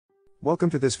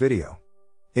Welcome to this video.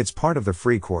 It's part of the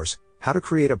free course, How to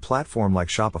Create a Platform Like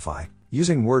Shopify,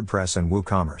 Using WordPress and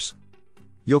WooCommerce.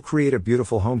 You'll create a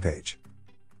beautiful homepage,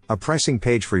 a pricing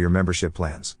page for your membership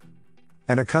plans,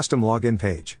 and a custom login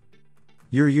page.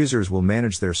 Your users will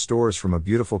manage their stores from a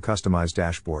beautiful customized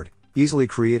dashboard, easily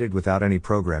created without any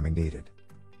programming needed.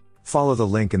 Follow the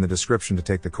link in the description to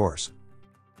take the course.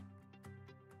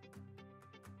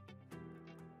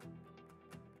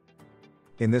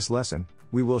 In this lesson,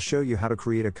 we will show you how to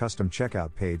create a custom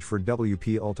checkout page for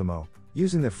WP Ultimo,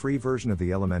 using the free version of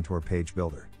the Elementor page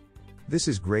builder. This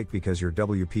is great because your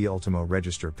WP Ultimo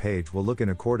register page will look in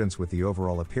accordance with the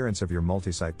overall appearance of your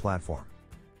multi-site platform.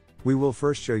 We will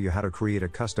first show you how to create a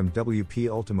custom WP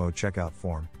Ultimo checkout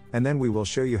form, and then we will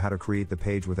show you how to create the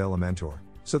page with Elementor,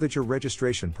 so that your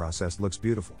registration process looks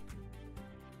beautiful.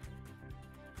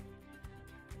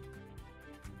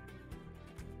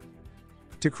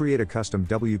 To create a custom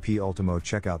WP Ultimo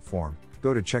checkout form,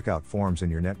 go to Checkout Forms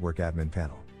in your Network Admin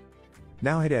panel.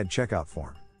 Now hit Add Checkout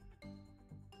Form.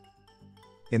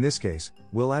 In this case,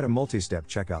 we'll add a multi-step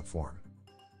checkout form.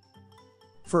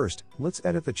 First, let's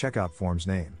edit the checkout form's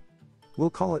name.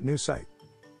 We'll call it New Site.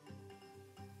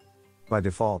 By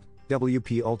default,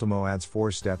 WP Ultimo adds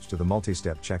 4 steps to the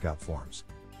multi-step checkout forms.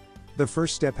 The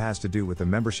first step has to do with the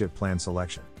membership plan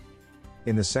selection.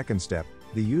 In the second step,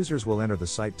 the users will enter the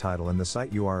site title and the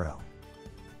site URL.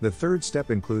 The third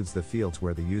step includes the fields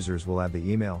where the users will add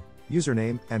the email,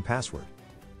 username, and password.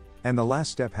 And the last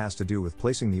step has to do with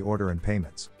placing the order and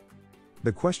payments.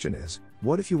 The question is,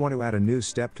 what if you want to add a new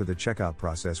step to the checkout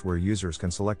process where users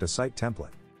can select a site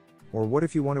template? Or what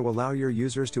if you want to allow your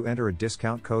users to enter a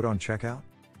discount code on checkout?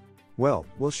 Well,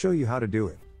 we'll show you how to do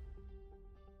it.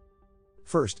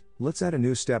 First, let's add a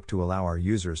new step to allow our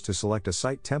users to select a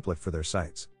site template for their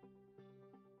sites.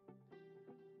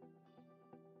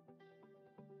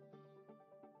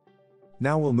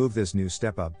 Now we'll move this new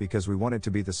step up because we want it to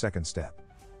be the second step.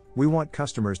 We want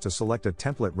customers to select a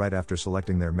template right after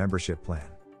selecting their membership plan.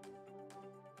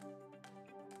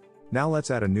 Now let's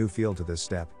add a new field to this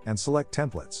step and select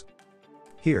Templates.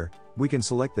 Here, we can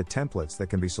select the templates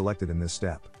that can be selected in this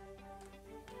step.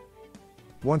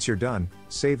 Once you're done,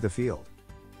 save the field.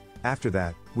 After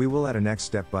that, we will add a Next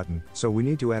Step button, so we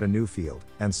need to add a new field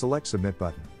and select Submit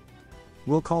button.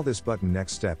 We'll call this button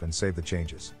Next Step and save the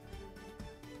changes.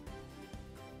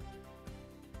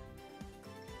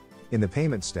 In the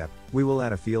payment step, we will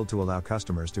add a field to allow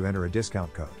customers to enter a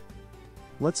discount code.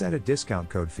 Let's add a discount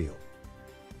code field.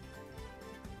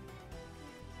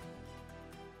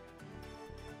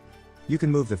 You can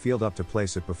move the field up to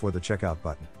place it before the checkout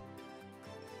button.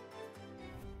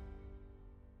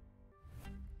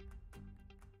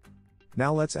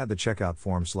 Now let's add the checkout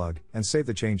form slug and save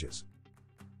the changes.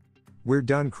 We're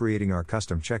done creating our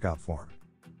custom checkout form.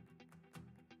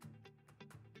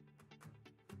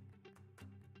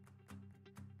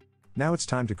 Now it's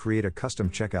time to create a custom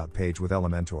checkout page with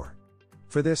Elementor.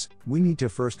 For this, we need to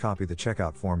first copy the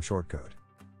checkout form shortcode.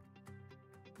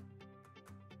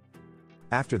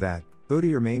 After that, go to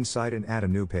your main site and add a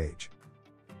new page.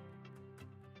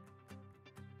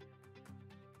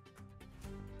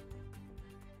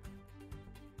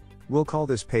 We'll call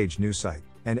this page New Site,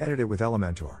 and edit it with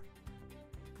Elementor.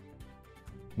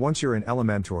 Once you're in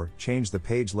Elementor, change the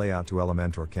page layout to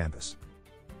Elementor Canvas.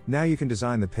 Now you can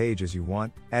design the page as you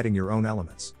want, adding your own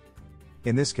elements.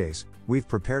 In this case, we've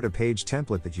prepared a page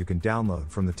template that you can download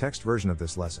from the text version of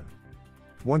this lesson.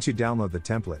 Once you download the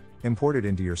template, import it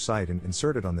into your site and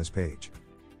insert it on this page.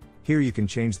 Here you can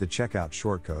change the checkout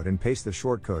shortcode and paste the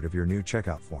shortcode of your new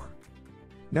checkout form.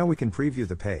 Now we can preview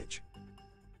the page.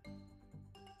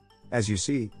 As you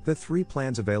see, the 3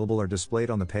 plans available are displayed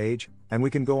on the page, and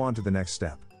we can go on to the next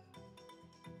step.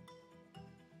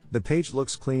 The page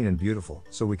looks clean and beautiful,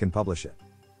 so we can publish it.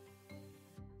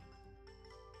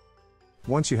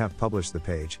 Once you have published the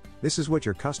page, this is what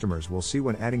your customers will see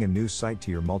when adding a new site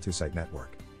to your multi-site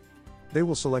network. They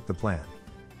will select the plan,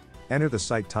 enter the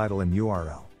site title and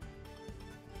URL,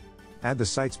 add the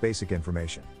site's basic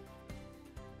information,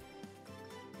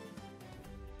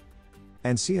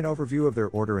 and see an overview of their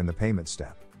order in the payment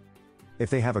step. If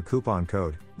they have a coupon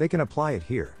code, they can apply it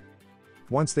here.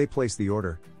 Once they place the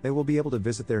order, they will be able to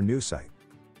visit their new site.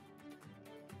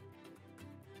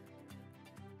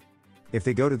 If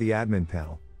they go to the admin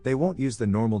panel, they won't use the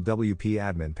normal WP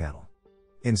admin panel.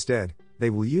 Instead, they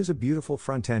will use a beautiful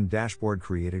front-end dashboard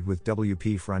created with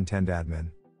WP Front-End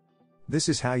Admin. This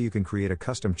is how you can create a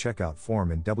custom checkout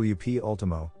form in WP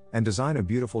Ultimo, and design a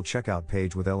beautiful checkout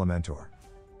page with Elementor.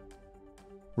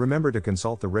 Remember to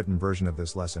consult the written version of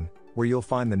this lesson, where you'll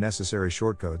find the necessary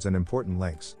shortcodes and important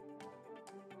links.